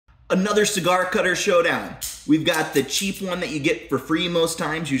Another cigar cutter showdown. We've got the cheap one that you get for free most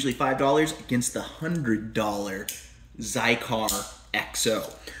times, usually $5, against the $100 Xikar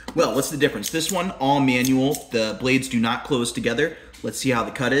XO. Well, what's the difference? This one, all manual. The blades do not close together. Let's see how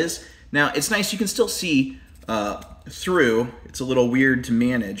the cut is. Now, it's nice. You can still see through. It's a little weird to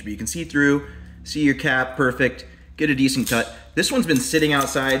manage, but you can see through, see your cap, perfect, get a decent cut. This one's been sitting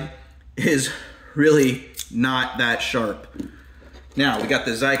outside, is really not that sharp. Now, we got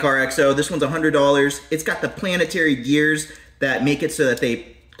the Xikar XO. This one's $100. It's got the planetary gears that make it so that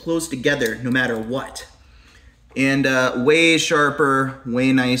they close together no matter what. And way sharper,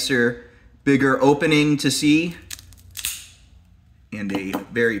 way nicer, bigger opening to see, and a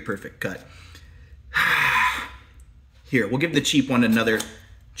very perfect cut. Here, we'll give the cheap one another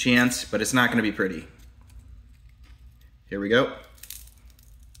chance, but it's not gonna be pretty. Here we go.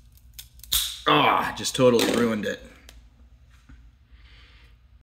 Ah, just totally ruined it.